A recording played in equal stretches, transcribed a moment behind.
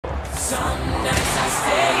And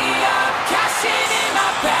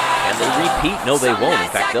they repeat? No, they won't. In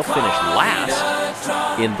fact, they'll finish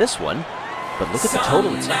last in this one. But look at the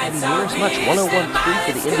total. It's not going to be near as much. 101.3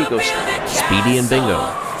 for the Indigo Stars. Speedy and Bingo.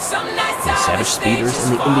 The Savage Speeders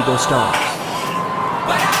and the Indigo Stars.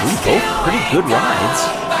 Both pretty good rides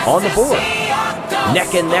on the board.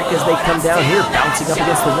 Neck and neck as they come down here, bouncing up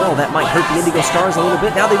against the wall. That might hurt the Indigo Stars a little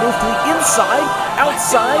bit. Now they move to the inside,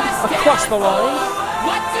 outside, across the line.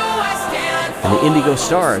 And the Indigo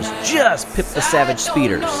Stars just pipped the Savage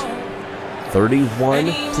Speeders. 31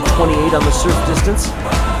 to 28 on the surf distance.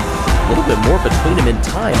 A little bit more between them in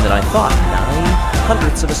time than I thought.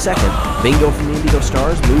 0.09 of a second. Bingo from the Indigo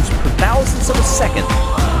Stars moves per thousandths of a second.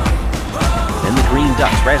 And the Green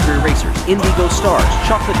Ducks, Raspberry Racers, Indigo Stars,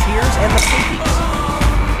 Chocolatiers, and the Pinkies.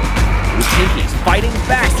 The Pinkies fighting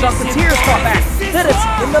back. Chocolatiers fought back. Then it's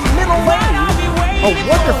in the middle lane. A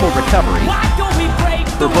wonderful recovery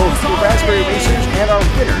for both the Raspberry Racers and our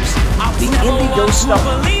winners, the Indigo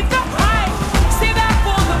Stars.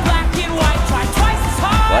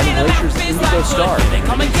 Gliding Glaciers, the Indigo Stars. They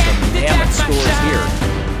need some mammoth scores here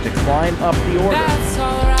to climb up the order.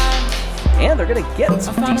 And they're going to get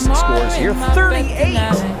some decent scores here. 38!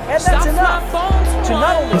 And that's enough to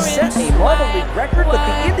not only set a Marble League record, but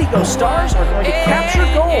the Indigo Stars are going to capture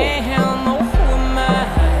gold.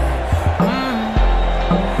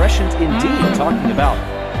 Prescient indeed, talking about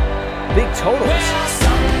big totals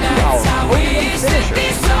to our podium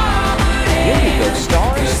finishers. The Indigo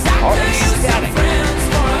Stars are ecstatic.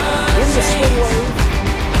 In the swing lane,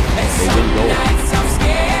 they win gold.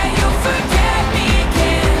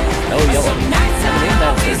 Mellow Yellow,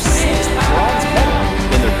 that's their 6th bronze medal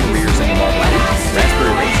in their careers in the Marble League.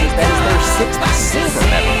 Raspberry Racers, that is their 6th silver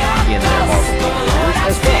medal in their Marble League careers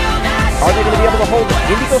as well. Are they going to be able to hold it?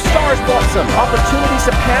 Indigo Stars bought some opportunities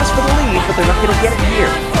to pass for the lead, but they're not going to get it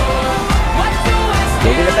here.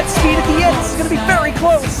 Building up that speed at the end. This is going to be very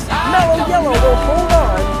close. Mellow Yellow will hold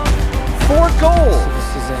on for gold.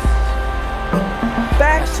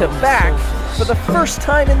 Back to back for the first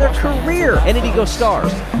time in their career. And Indigo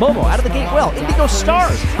Stars. Momo out of the gate well. Indigo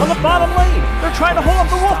Stars on the bottom lane. They're trying to hold up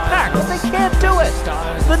the Wolf Pack, but they can't do it.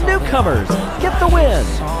 The newcomers get the win.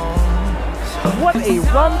 What a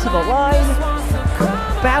run to the line.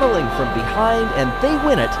 Battling from behind, and they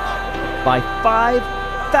win it by 0.05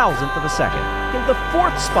 of a second. In the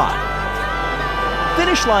 4th spot.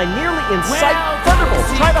 Finish line nearly in sight.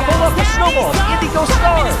 Thunderbolts trying to hold up the Snowballs. Indigo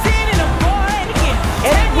Stars.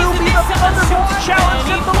 And it will be the Thunderbolts challenge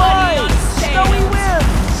at the line. Snowy wins.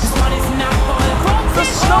 The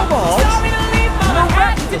Snowballs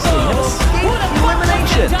miraculously have escaped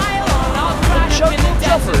elimination. The Juggling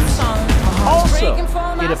Jumpers also,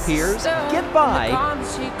 it appears, get by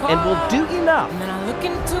and will do enough.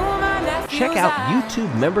 Check out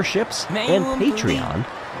YouTube memberships and Patreon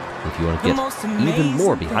if you want to get even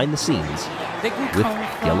more behind the scenes with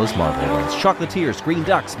Jelles Marble Awards. Chocolatiers, Green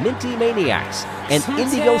Ducks, Minty Maniacs, and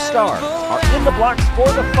Indigo Stars are in the blocks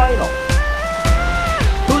for the final.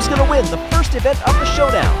 Who's going to win the first event of the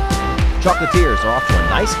showdown? Chocolatiers are off to a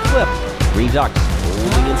nice clip. Green Ducks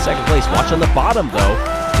holding in second place. Watch on the bottom, though.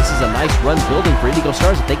 This is a nice run building for Indigo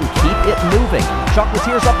Stars if they can keep it moving.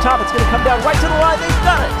 Chocolatiers up top. It's going to come down right to the line. They've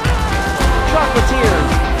done it. Chocolatiers,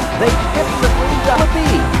 they hit the Green Duck.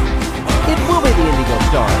 It will be the Indigo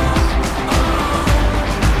Stars.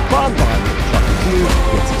 Bon Bon Chocolatiers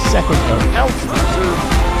gets a second, and Altitude Reserve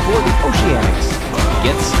for the Oceanics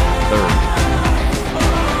gets third.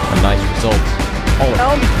 A nice result all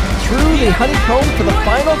around through the honeycomb for the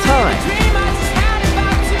final time.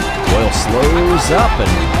 Doyle slows up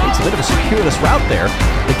and takes a bit of a circuitous route there.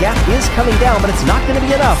 The gap is coming down, but it's not going to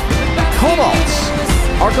be enough. Cobalts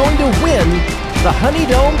are going to win the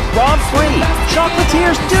Honeydome Grand Prix.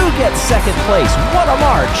 Chocolatiers do get second place. What a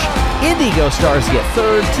march. Indigo Stars get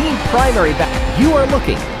third. Team Primary back. You are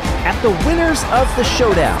looking at the winners of the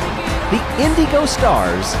showdown. The Indigo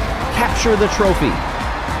Stars capture the trophy.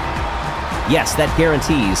 Yes, that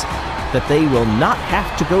guarantees that they will not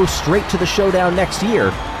have to go straight to the showdown next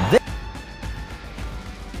year.